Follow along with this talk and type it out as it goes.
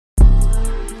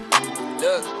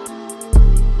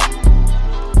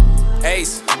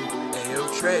Ace. Hey, yo,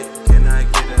 Trey, can I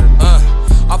get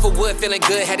a... Off of wood, feeling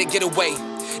good, had to get away.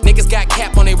 Niggas got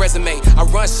cap on their resume. I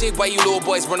run shit while you little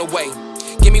boys run away.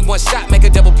 Give me one shot, make a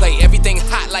double play. Everything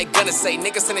hot like Gunna say.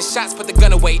 Niggas sending shots, put the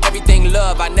gun away. Everything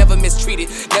love, I never mistreated,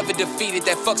 never defeated.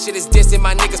 That fuck shit is distant,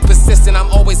 my niggas persistent. I'm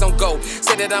always on go.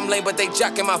 Say that I'm lame, but they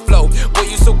jocking my flow. Boy,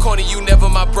 you so corny, you never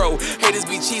my bro. Haters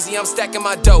be cheesy, I'm stacking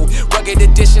my dough. Rugged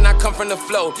edition, I come from the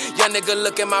flow. Young nigga,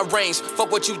 look at my range.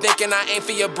 Fuck what you thinking, I aim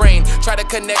for your brain. Try to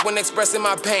connect when expressing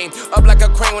my pain. Up like a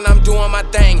crane when I'm doing my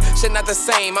thing. Shit not the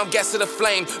same, I'm gas to the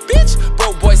flame. Bitch,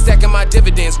 broke boy stacking my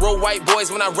dividends. Roll white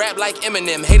boys when I rap like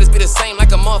Eminem. Haters be the same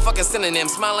like a motherfucking synonym.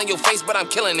 Smile on your face, but I'm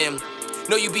killing them.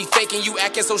 Know you be faking, you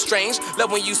acting so strange.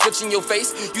 Love when you switching your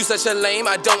face. You such a lame,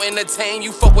 I don't entertain.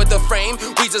 You fuck with the frame.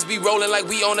 We just be rolling like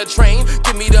we on a train.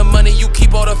 Give me the money, you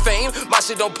keep all the fame. My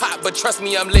shit don't pop, but trust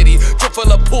me, I'm litty. Trip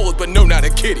full of pools, but no, not a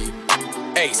kitty.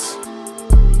 Ace.